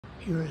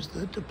Here is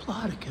the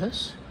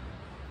Diplodocus.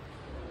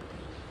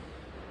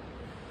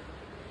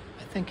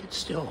 I think it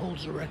still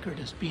holds the record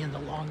as being the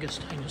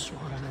longest dinosaur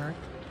on Earth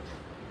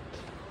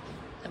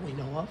that we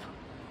know of.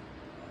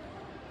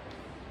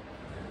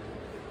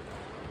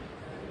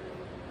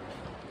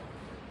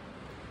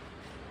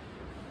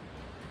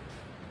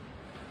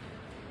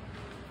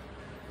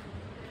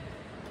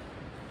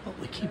 But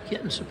we keep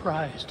getting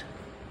surprised,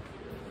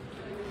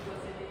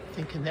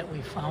 thinking that we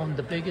found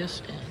the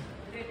biggest and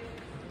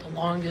the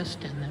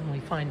longest, and then we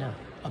find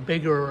a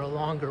bigger or a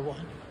longer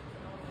one.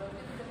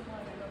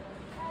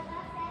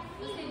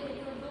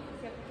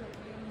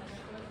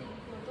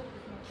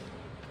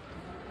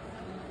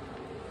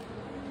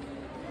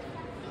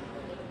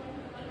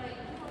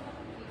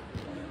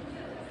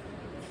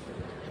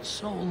 It's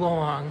so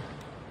long,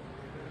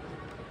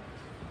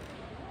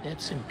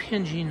 it's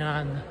impinging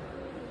on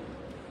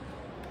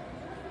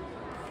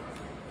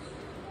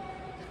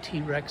the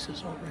T-Rex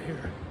is over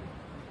here.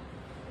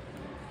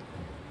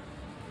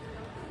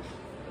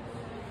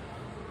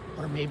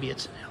 Or maybe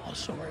it's an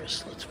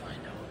Allosaurus. Let's find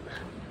out.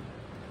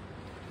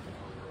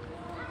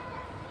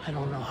 I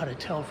don't know how to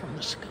tell from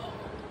the skull.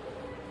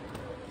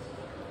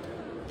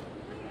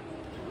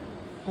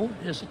 Oh,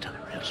 it is a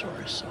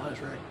Tyrannosaurus, so I was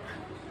right.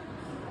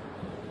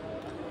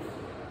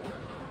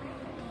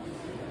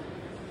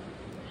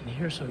 And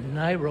here's a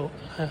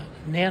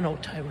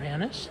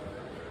Nanotyrannus.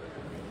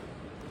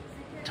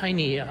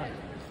 Tiny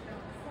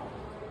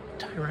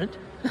tyrant.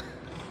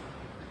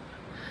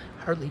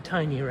 Hardly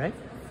tiny, right?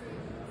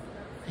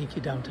 Thank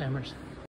you, downtimers.